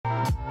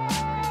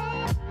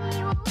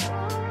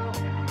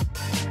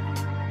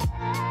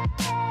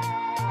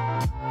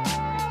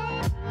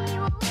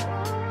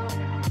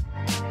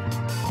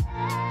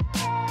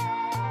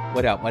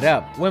What up?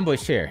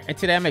 Winbush here, and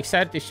today I'm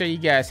excited to show you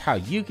guys how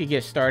you can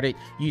get started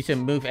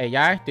using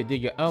MoveAi to do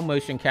your own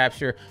motion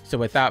capture. So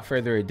without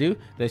further ado,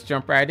 let's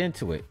jump right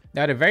into it.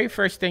 Now, the very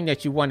first thing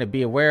that you want to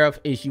be aware of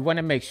is you want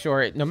to make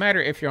sure, no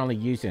matter if you're only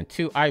using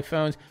 2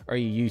 iPhones or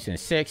you're using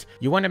 6,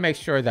 you want to make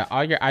sure that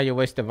all your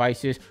iOS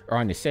devices are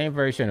on the same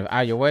version of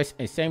iOS,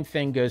 and same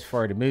thing goes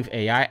for the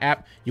MoveAi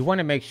app. You want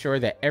to make sure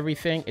that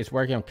everything is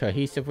working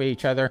cohesive with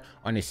each other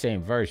on the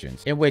same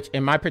versions, in which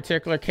in my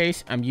particular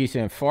case, I'm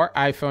using 4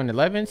 iPhone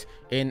 11s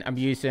and I'm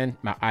using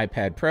my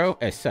iPad Pro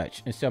as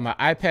such. And so my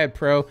iPad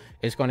Pro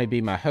is going to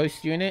be my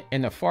host unit,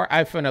 and the 4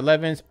 iPhone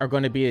 11s are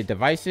going to be the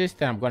devices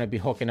that I'm going to be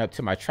hooking up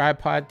to my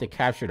tripod to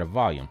capture the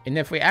volume. And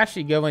if we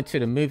actually go into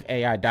the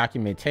MoveAi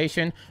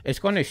documentation, it's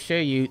going to show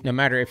you, no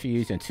matter if you're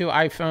using 2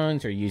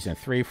 iPhones or using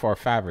 3, 4,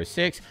 5, or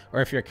 6,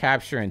 or if you're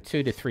capturing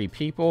 2 to 3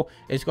 people,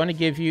 it's going to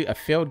give you a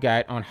field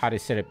guide on how to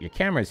set up your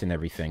cameras and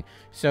everything.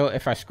 So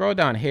if I scroll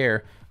down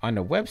here on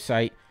the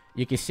website,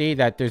 you can see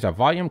that there's a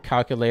volume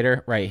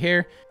calculator right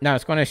here. Now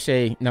it's going to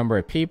say number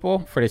of people.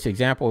 For this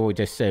example, we'll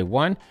just say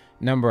 1.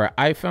 Number of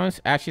iPhones.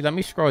 Actually, let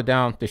me scroll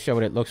down to show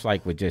what it looks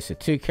like with just a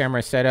 2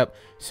 camera setup.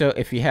 So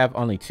if you have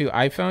only 2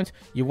 iPhones,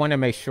 you want to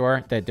make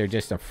sure that they're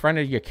just in front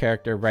of your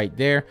character right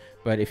there.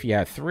 But if you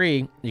have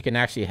 3, you can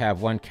actually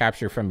have 1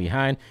 capture from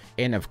behind.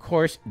 And of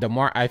course, the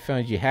more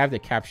iPhones you have to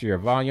capture your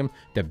volume,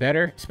 the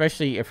better,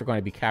 especially if you're going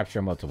to be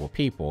capturing multiple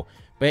people.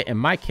 But in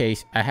my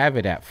case, I have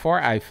it at 4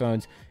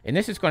 iPhones, and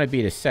this is going to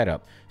be the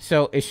setup.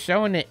 So it's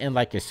showing it in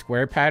like a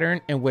square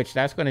pattern, in which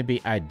that's going to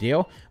be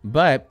ideal.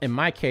 But in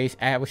my case,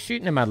 I was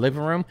shooting in my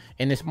living room,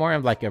 and it's more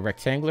of like a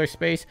rectangular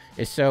space.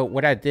 And so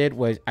what I did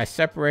was I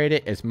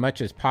separated as much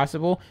as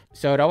possible.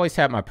 So it always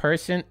had my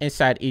person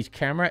inside each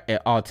camera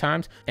at all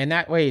times. And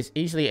that way it's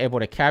easily able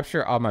to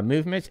capture all my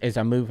movements as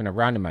I'm moving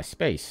around in my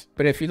space.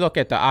 But if you look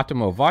at the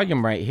optimal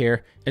volume right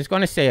here, it's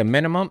going to say a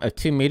minimum of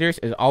 2 meters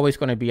is always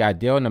going to be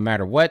ideal no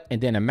matter what. And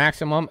then a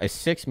maximum is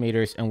 6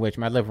 meters, in which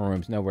my living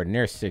room is nowhere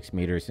near 6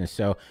 meters. And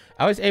so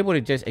I was able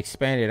to just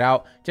expand it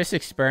out, just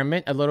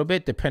experiment a little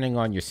bit depending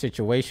on your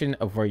situation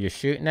of where you're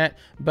shooting at.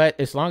 But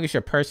as long as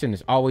your person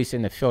is always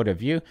in the field of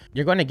view,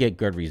 you're going to get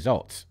good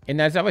results.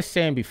 And as I was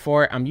saying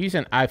before, I'm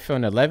using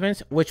iPhone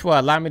 11s, which will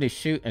allow me to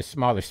shoot in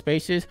smaller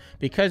spaces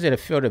because of the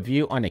field of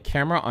view on the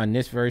camera on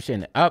this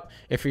version up.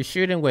 If you're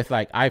shooting with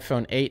like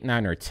iPhone 8,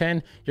 9, or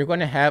 10, you're going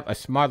to have a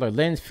smaller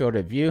lens field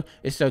of view.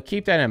 And so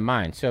keep that in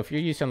mind. So if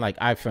you're using like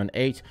iPhone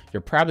 8,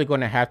 you're probably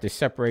going to have to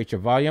separate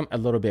your volume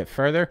a little bit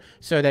further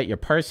so that your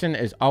person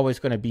is always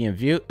going to be in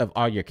view of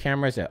all your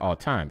cameras at all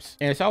times.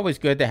 And it's always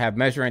good to have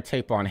measuring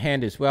tape on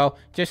hand as well,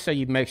 just so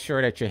you make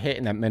sure that you're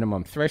hitting that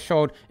minimum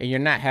threshold and you're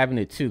not having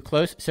it too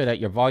close, so that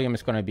your volume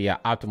is going to be an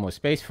optimal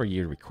space for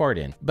you to record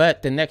in.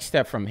 But the next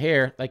step from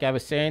here, like I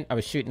was saying, I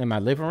was shooting in my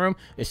living room,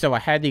 and so I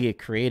had to get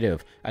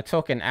creative. I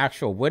took an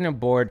actual wooden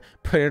board,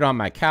 put it on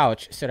my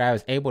couch so that I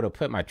was able to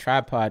put my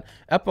tripod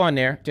up on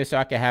there just so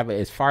I could have it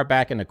as far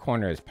back in the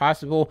corner as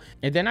possible.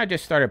 And then I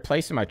just started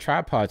placing my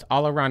tripods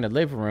all around the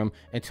living room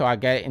until I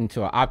got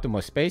into an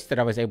optimal space that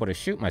I was able to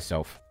shoot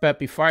myself. But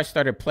before I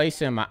started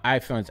placing my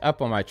iPhones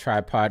up on my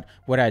tripod,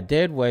 what I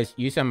did was,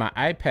 using my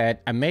iPad,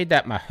 I made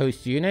that my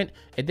host unit,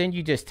 and then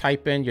you just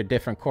type in your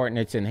different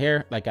coordinates in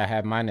here. Like I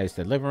have mine as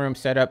the living room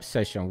setup,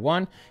 session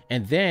 1,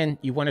 and then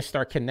you want to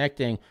start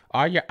connecting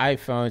all your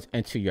iPhones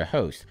into your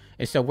host.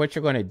 And so what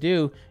you're going to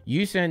do,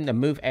 using the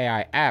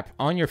MoveAi app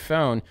on your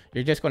phone,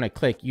 you're just going to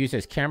click use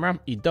as camera.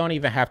 You don't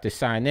even have to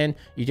sign in.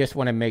 You just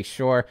want to make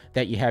sure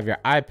that you have your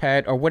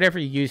iPad or whatever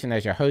you're using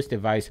as your host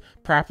device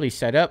properly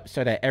set up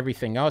so that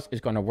everything else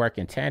is going to work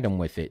in tandem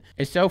with it.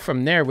 And so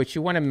from there, what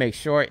you want to make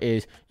sure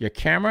is your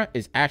camera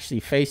is actually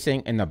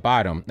facing in the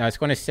bottom. Now it's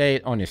going to say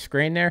it on the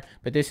screen there,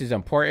 but this is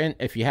important.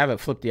 If you have it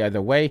flipped the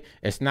other way,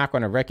 it's not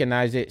going to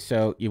recognize it.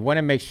 So you want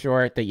to make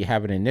sure that you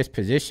have it in this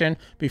position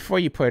before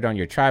you put it on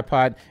your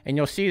tripod, and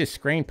you'll see the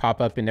screen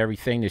pop up and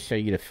everything to show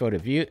you the field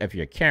of view of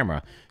your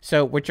camera.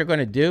 So what you're going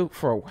to do,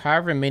 for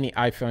however many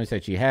iPhones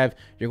that you have,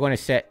 you're going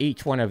to set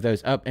each one of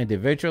those up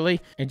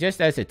individually. And just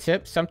as a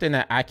tip, something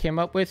that I came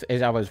up with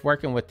is I was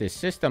working with this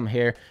system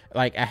here.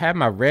 Like I have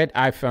my red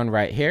iPhone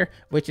right here,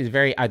 which is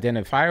very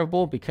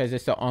identifiable because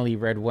it's the only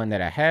red one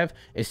that I have.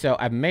 And so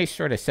I made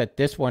sure to set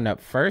this one up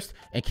first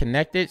and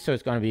connect it, so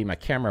it's going to be my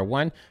camera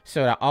 1.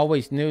 So I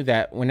always knew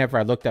that whenever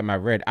I looked at my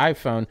red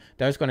iPhone,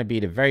 that was going to be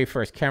the very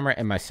first camera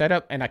in my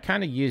setup. And I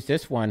kind of used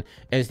this one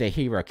as the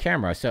hero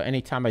camera. So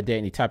anytime I did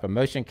any type of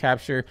motion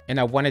capture and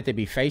I wanted to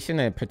be facing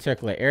in a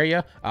particular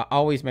area, I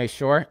always made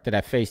sure that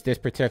I faced this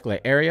particular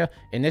area.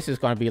 And this is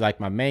going to be like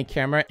my main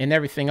camera, and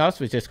everything else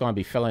was just going to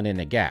be filling in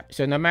the gap.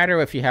 So no matter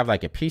if you have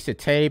like a piece of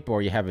tape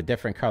or you have a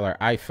different color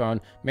iPhone,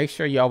 iPhone, make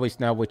sure you always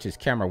know which is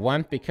camera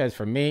 1, because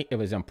for me, it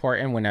was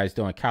important when I was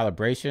doing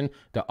calibration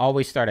to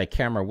always start at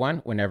camera 1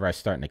 whenever I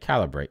start to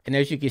calibrate. And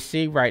as you can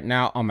see right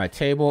now on my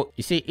table,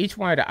 you see each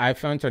one of the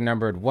iPhones are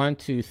numbered 1,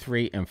 2,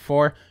 3, and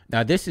 4.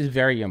 Now, this is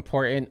very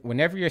important.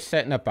 Whenever you're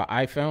setting up an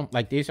iPhone,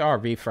 like these are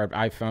refurb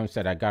iPhones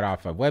that I got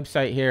off a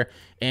website here.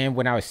 And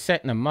when I was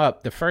setting them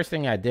up, the first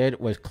thing I did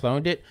was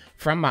cloned it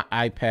from my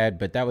iPad,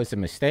 but that was a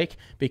mistake,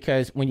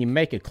 because when you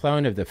make a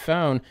clone of the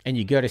phone and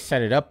you go to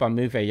set it up on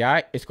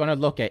MoveAi, it's going to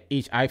look at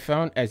each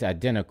iPhone as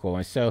identical.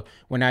 And so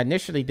when I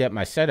initially did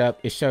my setup,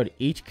 it showed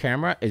each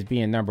camera as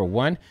being number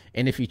 1.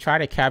 And if you try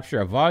to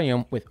capture a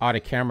volume with all the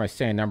cameras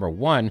saying number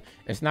 1,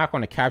 it's not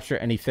going to capture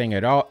anything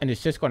at all, and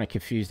it's just going to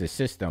confuse the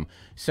system.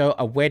 So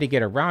a way to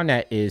get around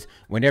that is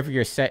whenever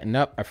you're setting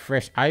up a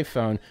fresh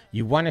iPhone,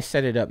 you want to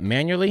set it up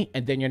manually,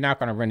 and then you're not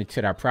going to run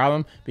into that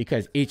problem,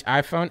 because each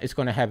iPhone is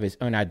going to have its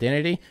own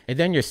identity. And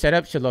then your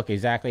setup should look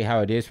exactly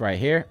how it is right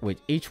here,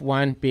 with each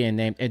one being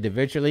named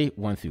individually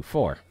 1 through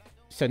 4.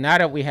 So now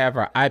that we have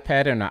our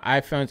iPad and our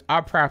iPhones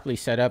all properly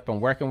set up and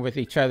working with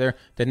each other,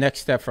 the next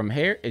step from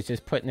here is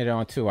just putting it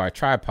onto our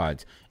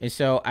tripods. And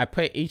so I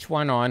put each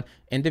one on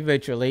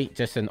individually,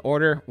 just in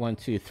order, 1,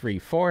 2, 3,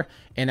 4.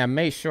 And I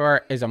made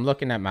sure as I'm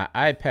looking at my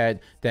iPad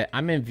that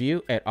I'm in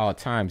view at all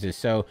times. And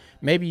so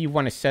maybe you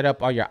want to set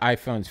up all your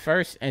iPhones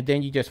first, and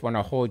then you just want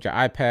to hold your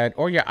iPad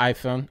or your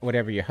iPhone,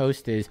 whatever your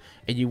host is,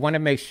 and you want to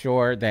make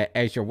sure that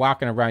as you're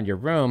walking around your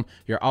room,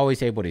 you're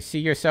always able to see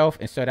yourself.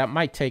 And so that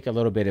might take a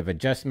little bit of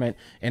adjustment.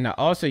 And I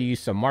also use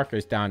some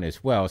markers down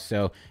as well.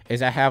 So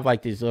as I have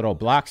like these little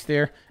blocks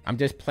there, I'm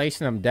just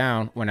placing them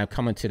down when I'm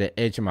coming to the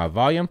edge of my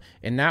volume.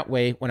 And that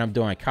way, when I'm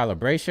doing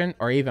calibration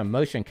or even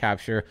motion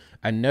capture,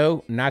 I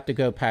know not to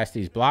go past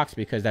these blocks,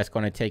 because that's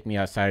going to take me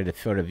outside of the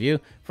field of view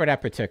for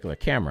that particular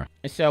camera.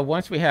 And so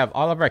once we have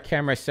all of our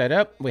cameras set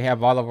up, we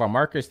have all of our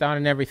markers down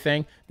and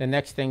everything, the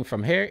next thing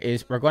from here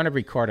is we're going to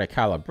record a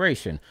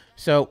calibration.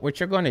 So what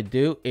you're going to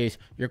do is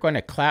you're going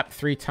to clap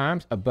 3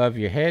 times above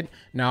your head.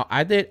 Now,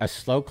 I did a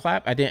slow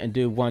clap. I didn't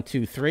do 1,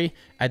 2, 3.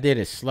 I did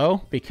it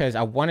slow because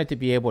I wanted to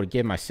be able to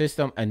give my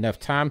system enough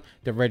time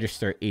to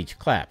register each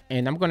clap.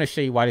 And I'm going to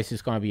show you why this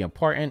is going to be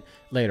important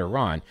later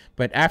on.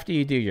 But after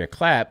you do your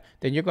clap,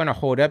 then you're going to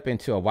hold up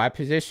into a Y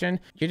position.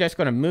 You're just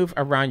going to move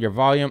around your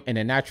volume in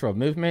a natural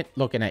movement,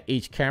 looking at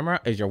each camera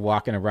as you're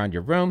walking around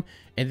your room.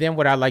 And then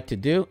what I like to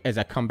do is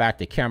I come back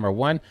to camera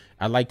 1.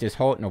 I like to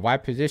hold in a Y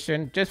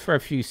position just for a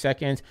few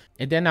seconds,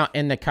 and then I'll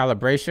end the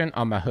calibration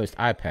on my host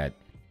iPad.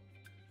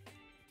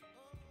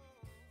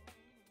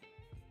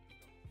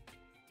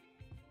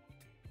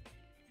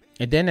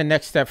 And then the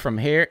next step from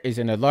here is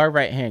in the lower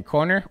right hand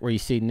corner where you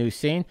see new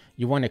scene.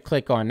 You want to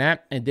click on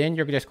that, and then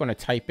you're just going to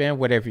type in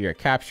whatever you're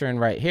capturing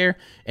right here,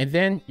 and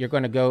then you're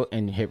going to go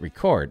and hit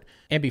record.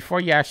 And before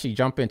you actually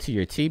jump into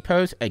your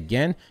T-pose,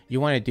 again, you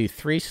want to do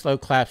 3 slow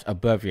claps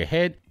above your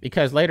head,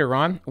 because later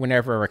on,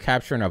 whenever we're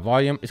capturing a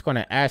volume, it's going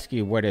to ask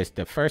you where does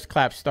the first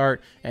clap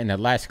start and the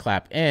last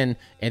clap end,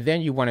 and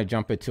then you want to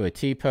jump into a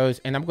T-pose.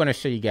 And I'm going to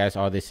show you guys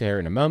all this here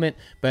in a moment,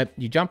 but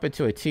you jump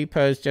into a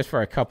T-pose just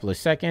for a couple of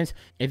seconds,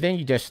 and then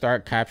you just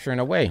start capturing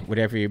away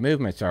whatever your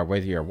movements are,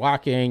 whether you're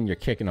walking, you're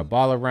kicking a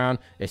ball around,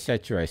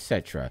 etc.,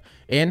 etc.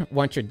 And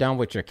once you're done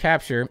with your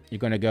capture, you're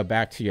going to go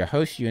back to your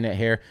host unit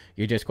here.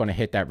 You're just going to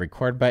hit that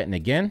record button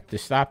again to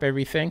stop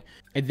everything.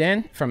 And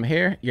then from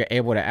here, you're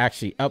able to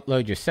actually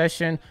upload your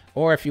session,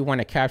 or if you want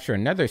to capture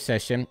another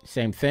session,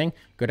 same thing,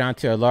 go down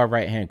to the lower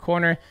right hand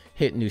corner,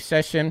 hit new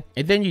session,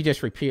 and then you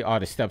just repeat all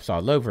the steps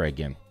all over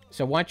again.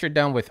 So once you're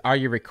done with all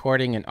your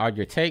recording and all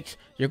your takes,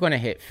 you're going to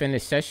hit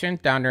finish session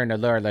down there in the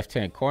lower left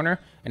hand corner,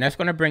 and that's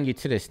going to bring you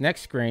to this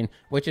next screen,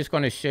 which is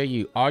going to show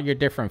you all your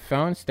different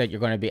phones that you're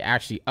going to be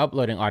actually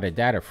uploading all the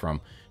data from.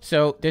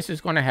 So this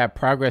is going to have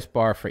progress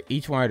bar for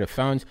each one of the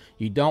phones.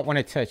 You don't want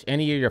to touch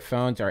any of your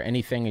phones or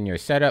anything in your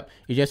setup.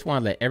 You just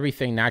want to let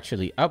everything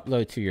naturally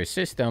upload to your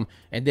system,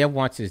 and then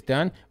once it's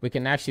done, we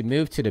can actually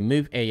move to the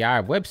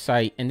MoveAi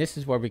website, and this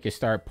is where we can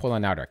start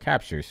pulling out our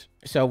captures.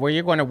 So where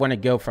you're going to want to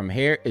go from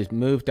here is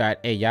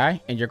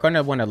move.ai, and you're going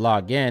to want to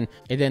log in,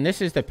 and then this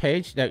is the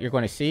page that you're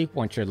going to see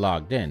once you're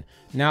logged in.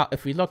 Now,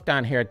 if we look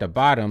down here at the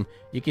bottom,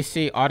 you can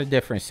see all the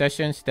different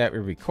sessions that we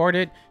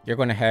recorded. You're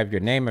going to have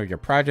your name of your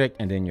project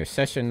and then your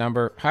session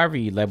number, however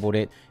you labeled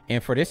it.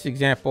 And for this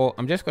example,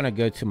 I'm just going to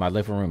go to my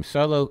living room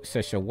solo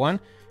session 1,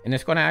 and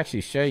it's going to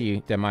actually show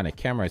you the amount of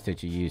cameras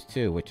that you use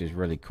too, which is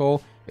really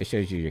cool. It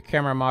shows you your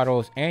camera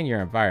models and your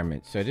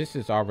environment. So this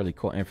is all really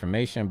cool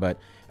information, but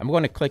I'm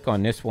going to click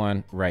on this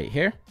one right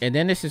here. And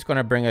then this is going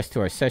to bring us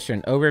to our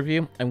session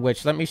overview, in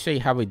which let me show you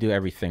how we do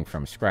everything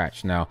from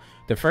scratch. Now,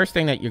 the first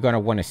thing that you're going to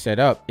want to set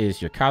up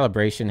is your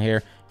calibration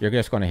here. You're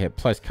just going to hit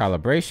plus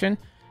calibration,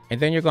 and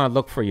then you're going to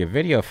look for your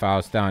video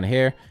files down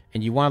here,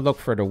 and you want to look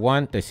for the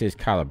one that says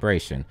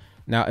calibration.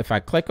 Now, if I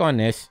click on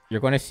this, you're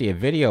going to see a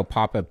video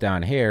pop up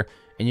down here,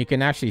 and you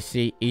can actually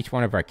see each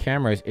one of our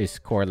cameras is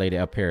correlated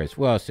up here as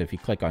well. So if you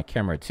click on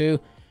camera 2,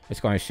 it's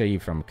going to show you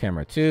from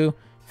camera 2,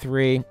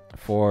 3,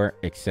 4,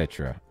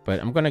 etc. But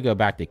I'm going to go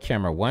back to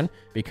camera 1,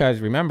 because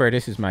remember,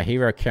 this is my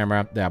hero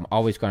camera that I'm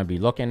always going to be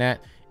looking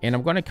at. And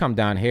I'm going to come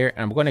down here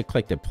and I'm going to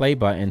click the play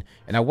button,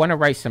 and I want to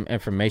write some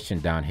information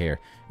down here.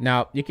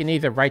 Now you can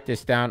either write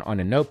this down on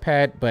a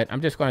notepad, but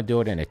I'm just going to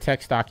do it in a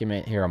text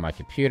document here on my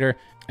computer.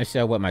 And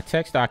so with my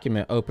text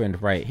document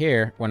opened right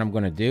here, what I'm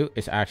going to do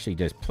is actually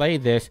just play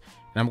this,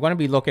 and I'm going to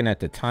be looking at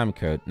the time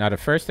code. Now the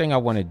first thing I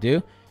want to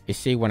do is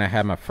see when I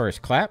have my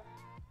first clap,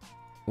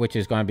 which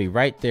is going to be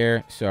right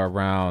there. So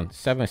around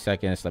 7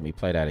 seconds. Let me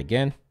play that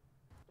again.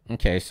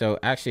 Okay, so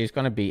actually it's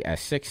going to be at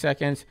 6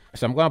 seconds.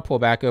 So I'm going to pull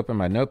back open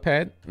my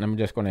notepad, and I'm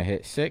just going to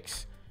hit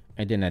 6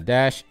 and then a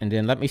dash, and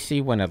then let me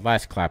see when the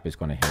last clap is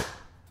going to hit.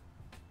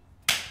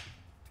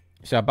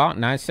 So about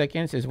 9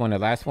 seconds is when the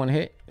last one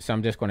hit. So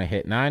I'm just going to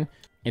hit 9,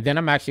 and then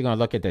I'm actually going to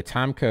look at the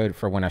time code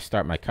for when I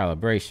start my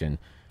calibration.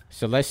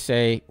 So let's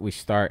say we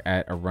start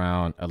at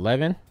around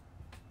 11,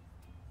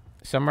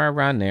 somewhere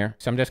around there.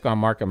 So I'm just going to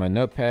mark on my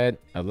notepad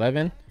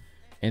 11.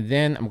 And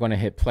then I'm going to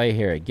hit play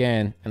here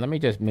again. And let me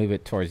just move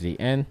it towards the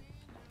end.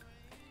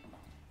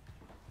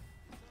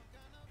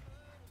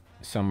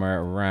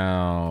 Somewhere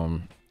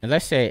around, and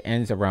let's say it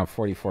ends around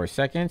 44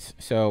 seconds.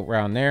 So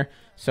around there.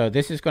 So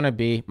this is going to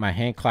be my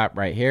hand clap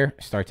right here.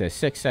 Starts at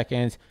 6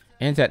 seconds,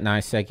 ends at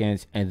 9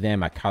 seconds. And then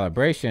my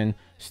calibration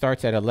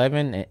starts at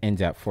 11 and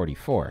ends at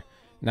 44.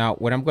 Now,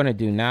 what I'm going to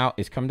do now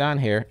is come down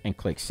here and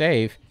click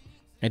save.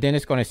 And then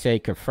it's going to say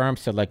confirm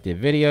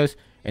selected videos.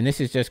 And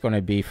this is just going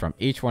to be from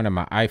each one of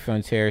my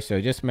iPhones here.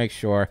 So just make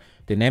sure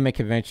the naming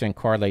convention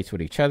correlates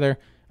with each other.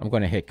 I'm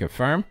going to hit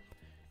confirm.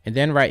 And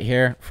then right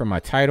here for my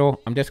title,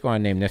 I'm just going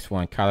to name this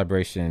one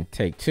Calibration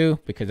Take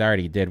 2 because I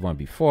already did one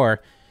before.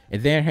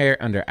 And then here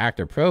under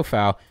actor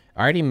profile,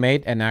 I already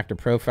made an actor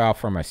profile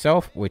for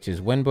myself, which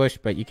is Winbush,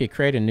 but you could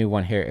create a new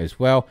one here as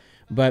well.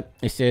 But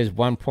it says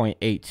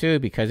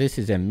 1.82 because this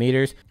is in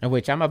meters, in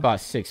which I'm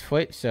about 6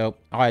 foot. So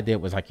all I did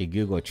was like a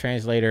Google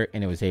translator,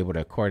 and it was able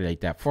to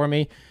coordinate that for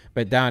me.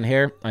 But down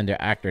here under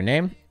actor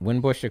name,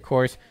 Winbush, of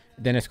course,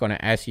 then it's going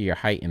to ask you your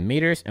height in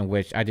meters, in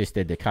which I just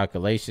did the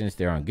calculations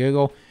there on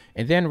Google.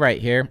 And then right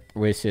here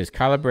where it says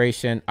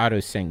calibration auto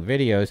sync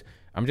videos,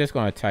 I'm just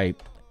going to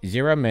type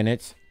 0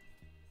 minutes,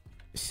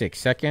 6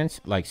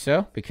 seconds like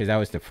so, because that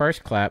was the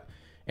first clap.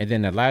 And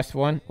then the last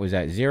one was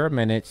at 0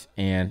 minutes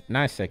and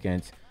 9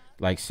 seconds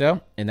like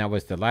so. And that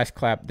was the last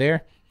clap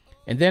there.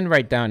 And then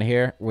right down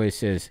here where it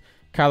says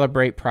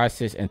calibrate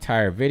process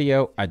entire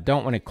video, I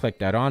don't want to click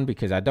that on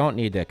because I don't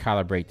need to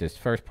calibrate this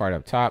first part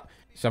up top.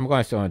 So I'm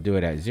going to do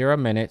it at 0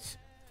 minutes,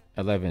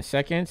 11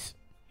 seconds,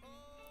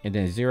 and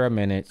then 0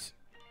 minutes,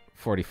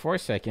 44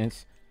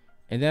 seconds.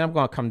 And then I'm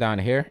going to come down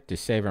here to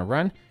save and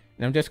run.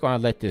 And I'm just going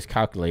to let this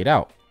calculate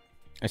out.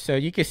 And so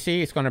you can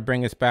see it's going to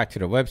bring us back to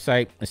the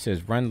website. It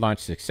says run launch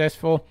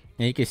successful.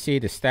 And you can see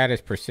the status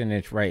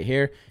percentage right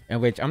here, in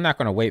which I'm not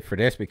going to wait for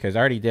this because I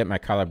already did my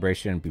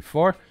calibration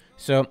before.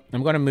 So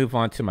I'm going to move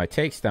on to my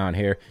takes down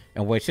here,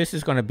 in which this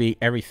is going to be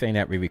everything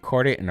that we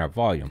recorded in our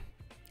volume.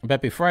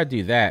 But before I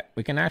do that,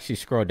 we can actually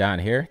scroll down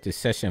here to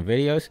session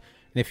videos.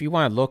 And if you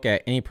want to look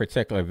at any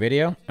particular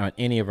video on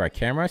any of our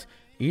cameras,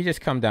 you just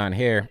come down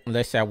here.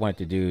 Let's say I want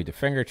to do the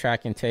finger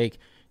tracking take.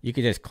 You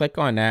can just click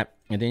on that,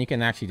 and then you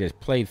can actually just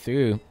play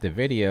through the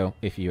video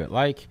if you would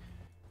like.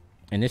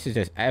 And this is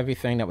just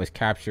everything that was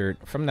captured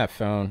from that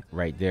phone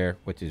right there,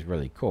 which is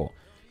really cool.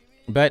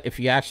 But if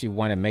you actually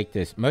want to make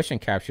this motion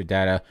capture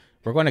data,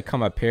 we're going to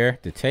come up here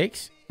to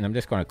takes, and I'm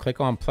just going to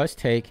click on plus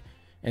take.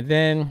 And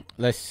then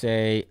let's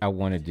say I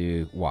want to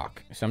do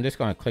walk. So I'm just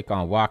going to click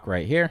on walk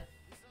right here.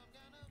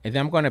 And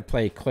then I'm going to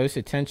play close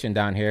attention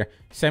down here.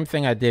 Same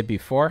thing I did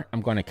before. I'm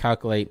going to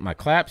calculate my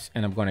claps,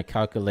 and I'm going to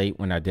calculate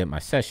when I did my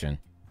session.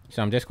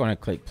 So I'm just going to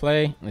click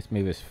play. Let's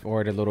move this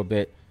forward a little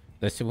bit.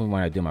 Let's see when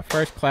I do my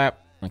first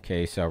clap.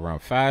 Okay, so around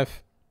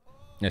 5.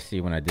 Let's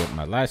see when I did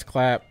my last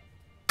clap.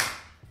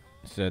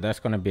 So that's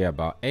going to be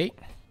about 8.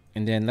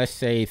 And then let's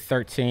say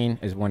 13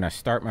 is when I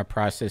start my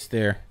process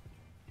there.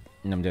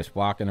 And I'm just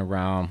walking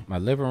around my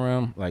living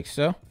room like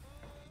so.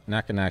 And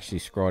I can actually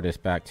scroll this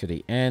back to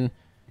the end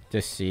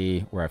to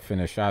see where I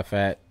finish off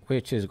at,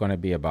 which is going to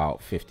be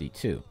about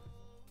 52.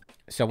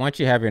 So once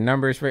you have your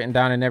numbers written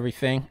down and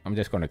everything, I'm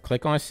just going to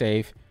click on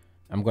save.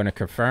 I'm going to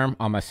confirm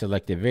all my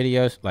selected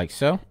videos like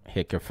so.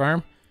 Hit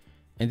confirm.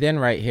 And then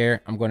right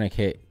here, I'm going to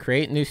hit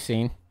create new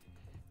scene.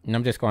 And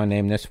I'm just going to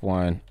name this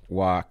one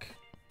walk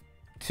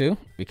 2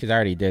 because I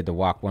already did the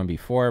walk 1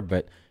 before,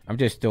 but I'm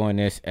just doing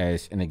this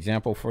as an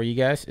example for you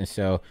guys. And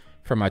so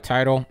for my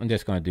title, I'm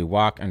just going to do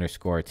walk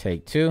underscore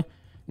take 2.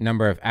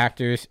 Number of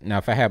actors. Now,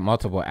 if I have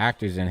multiple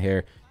actors in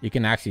here, you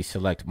can actually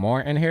select more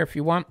in here if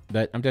you want,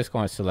 but I'm just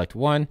going to select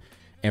 1.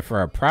 And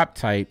for a prop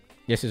type,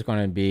 this is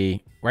going to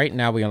be, right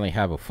now we only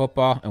have a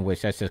football, in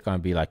which that's just going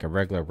to be like a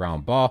regular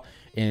round ball.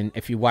 And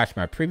if you watch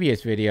my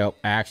previous video,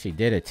 I actually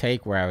did a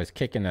take where I was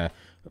kicking a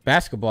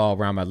basketball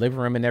around my living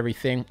room and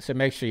everything. So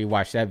make sure you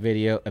watch that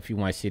video if you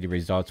want to see the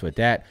results with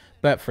that.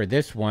 But for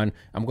this one,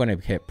 I'm going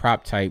to hit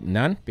prop type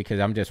none because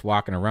I'm just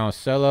walking around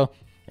solo.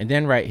 And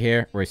then right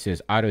here where it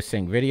says auto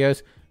sync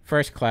videos,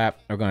 first clap,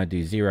 we're going to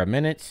do 0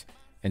 minutes.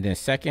 And then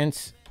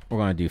seconds, we're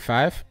going to do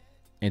 5.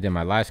 And then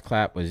my last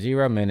clap was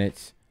 0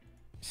 minutes.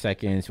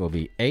 Seconds will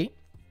be 8.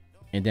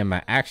 and then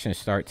my action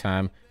start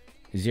time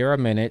 0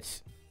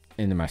 minutes,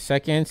 and then my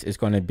seconds is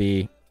going to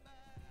be,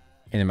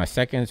 and then my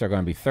seconds are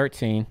going to be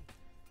 13.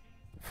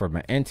 For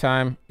my end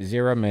time,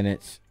 0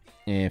 minutes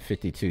and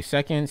 52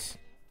 seconds.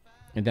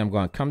 And then I'm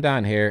going to come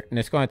down here, and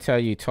it's going to tell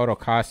you total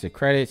cost of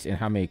credits and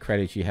how many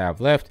credits you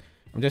have left.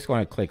 I'm just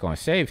going to click on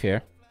save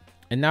here.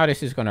 And now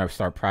this is going to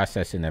start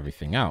processing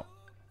everything out.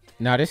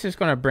 Now this is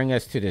going to bring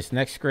us to this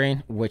next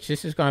screen, which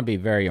this is going to be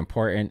very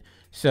important.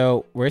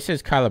 So where it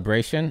says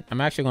calibration,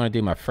 I'm actually going to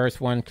do my first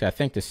one because I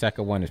think the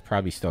second one is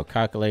probably still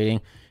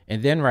calculating.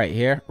 And then right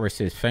here where it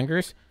says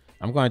fingers,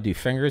 I'm going to do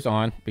fingers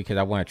on because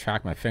I want to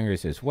track my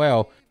fingers as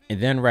well. And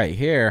then right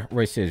here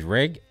where it says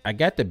rig, I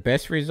got the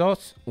best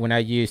results when I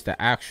use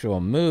the actual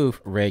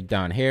move rig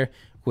down here,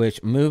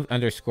 which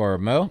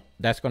move_mo.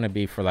 That's going to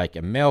be for like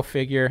a male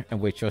figure, in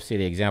which you'll see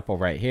the example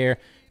right here.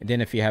 And then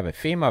if you have a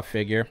female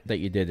figure that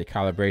you did the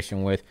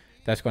calibration with,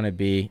 that's going to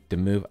be the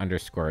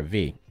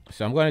move_v.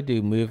 So I'm going to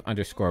do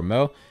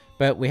move_mo,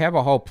 but we have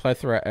a whole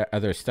plethora of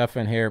other stuff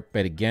in here.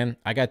 But again,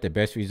 I got the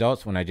best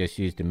results when I just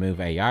used the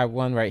MoveAi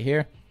one right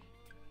here.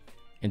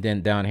 And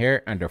then down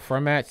here under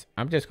formats,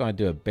 I'm just going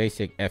to do a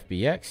basic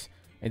FBX,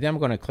 and then I'm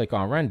going to click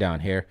on run down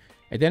here,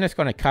 and then it's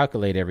going to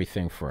calculate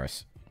everything for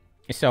us.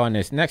 And so on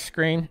this next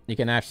screen, you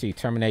can actually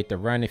terminate the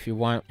run if you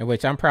want,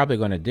 which I'm probably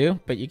going to do,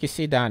 but you can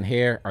see down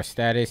here, our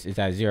status is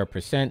at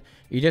 0%.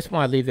 You just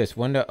want to leave this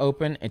window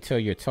open until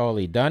you're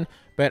totally done,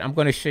 but I'm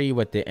going to show you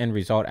what the end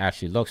result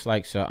actually looks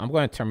like. So I'm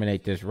going to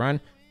terminate this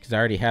run because I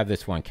already have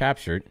this one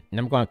captured. And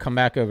I'm going to come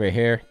back over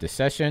here to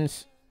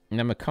sessions, and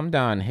I'm going to come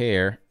down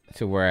here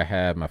to where I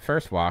have my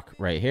first walk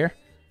right here.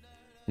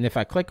 And if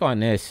I click on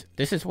this,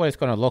 this is what it's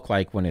going to look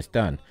like when it's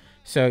done.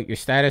 So your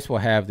status will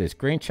have this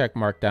green check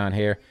mark down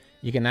here.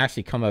 You can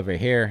actually come over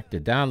here to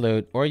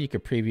download, or you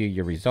could preview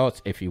your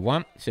results if you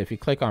want. So if you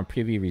click on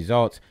preview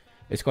results,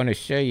 it's going to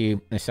show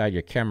you inside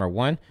your camera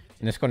one,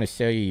 and it's going to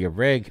show you your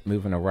rig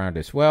moving around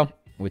as well,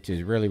 which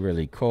is really,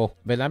 really cool.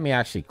 But let me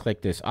actually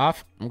click this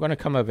off. I'm going to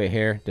come over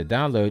here to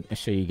download and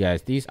show you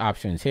guys these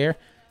options here.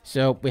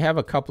 So we have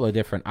a couple of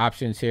different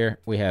options here.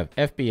 We have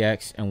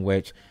FBX, in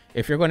which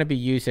if you're going to be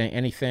using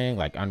anything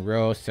like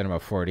Unreal, Cinema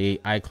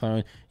 4D,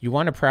 iClone, you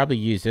want to probably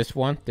use this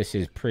one. This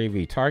is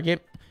pre-retarget.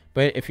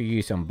 But if you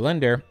use some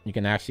Blender, you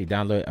can actually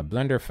download a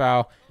Blender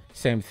file.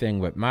 Same thing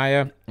with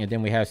Maya. And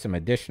then we have some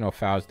additional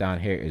files down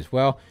here as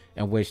well,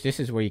 in which this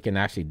is where you can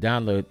actually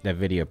download that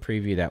video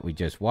preview that we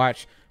just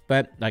watched.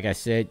 But like I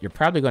said, you're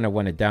probably going to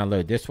want to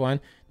download this one.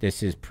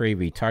 This is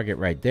pre-retarget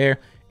right there.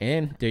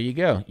 And there you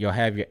go. You'll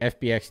have your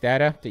FBX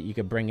data that you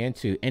can bring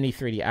into any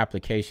 3D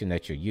application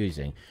that you're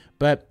using.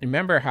 But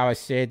remember how I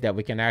said that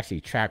we can actually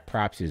track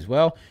props as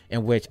well,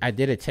 in which I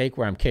did a take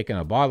where I'm kicking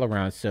a ball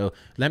around. So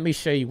let me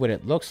show you what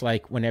it looks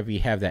like whenever you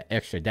have that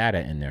extra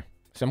data in there.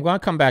 So I'm going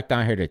to come back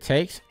down here to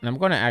takes, and I'm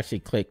going to actually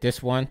click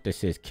this one.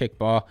 This is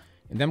kickball.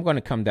 And then I'm going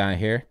to come down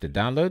here to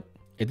download.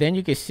 And then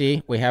you can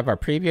see we have our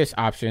previous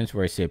options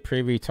where it said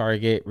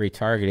pre-retarget,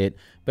 retargeted,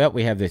 but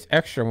we have this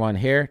extra one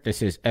here.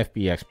 This is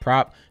FBX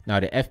prop. Now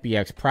the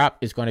FBX prop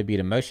is going to be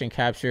the motion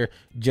capture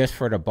just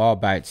for the ball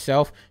by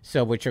itself.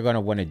 So what you're going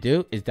to want to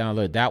do is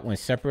download that one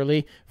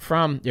separately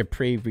from your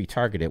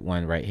pre-retargeted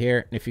one right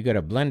here. And if you go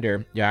to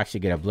Blender, you'll actually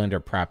get a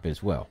Blender prop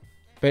as well.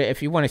 But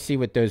if you want to see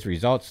what those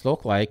results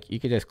look like, you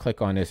can just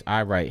click on this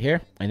eye right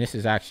here. And this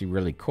is actually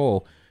really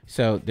cool.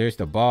 So there's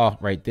the ball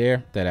right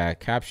there that I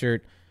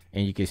captured.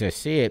 And you can just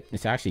see it,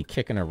 it's actually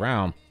kicking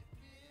around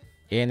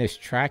and it's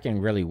tracking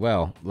really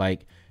well.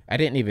 Like I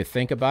didn't even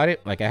think about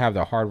it. Like I have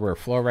the hardware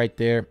floor right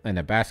there and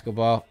the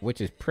basketball,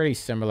 which is pretty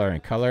similar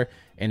in color,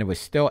 and it was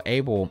still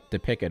able to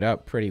pick it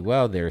up pretty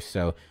well there.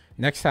 So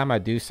next time I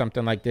do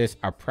something like this,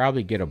 I'll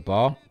probably get a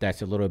ball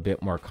that's a little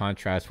bit more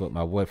contrast with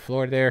my wood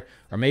floor there,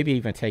 or maybe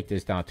even take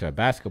this down to a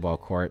basketball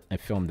court and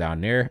film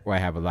down there where I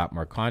have a lot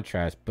more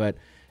contrast. But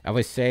I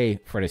would say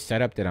for the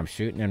setup that I'm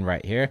shooting in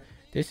right here,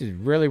 this is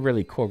really,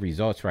 really cool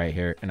results right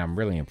here, and I'm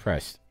really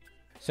impressed.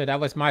 So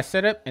that was my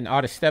setup and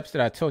all the steps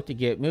that I took to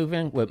get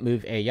moving with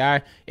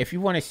MoveAi. If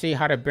you want to see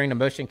how to bring the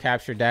motion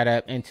capture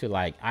data into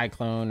like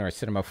iClone or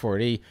Cinema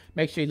 4D,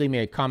 make sure you leave me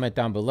a comment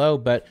down below.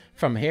 But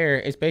from here,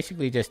 it's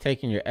basically just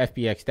taking your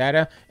FBX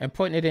data and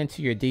putting it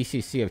into your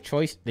DCC of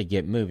choice to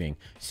get moving.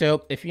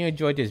 So if you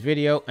enjoyed this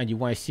video and you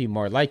want to see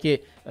more like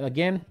it,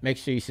 again, make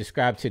sure you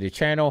subscribe to the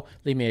channel.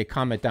 Leave me a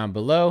comment down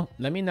below.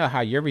 Let me know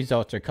how your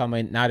results are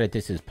coming now that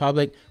this is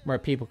public, where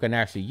people can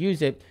actually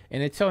use it.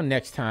 And until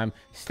next time,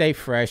 stay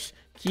fresh,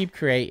 keep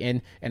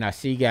creating, and I'll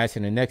see you guys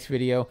in the next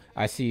video.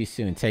 I'll see you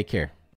soon. Take care.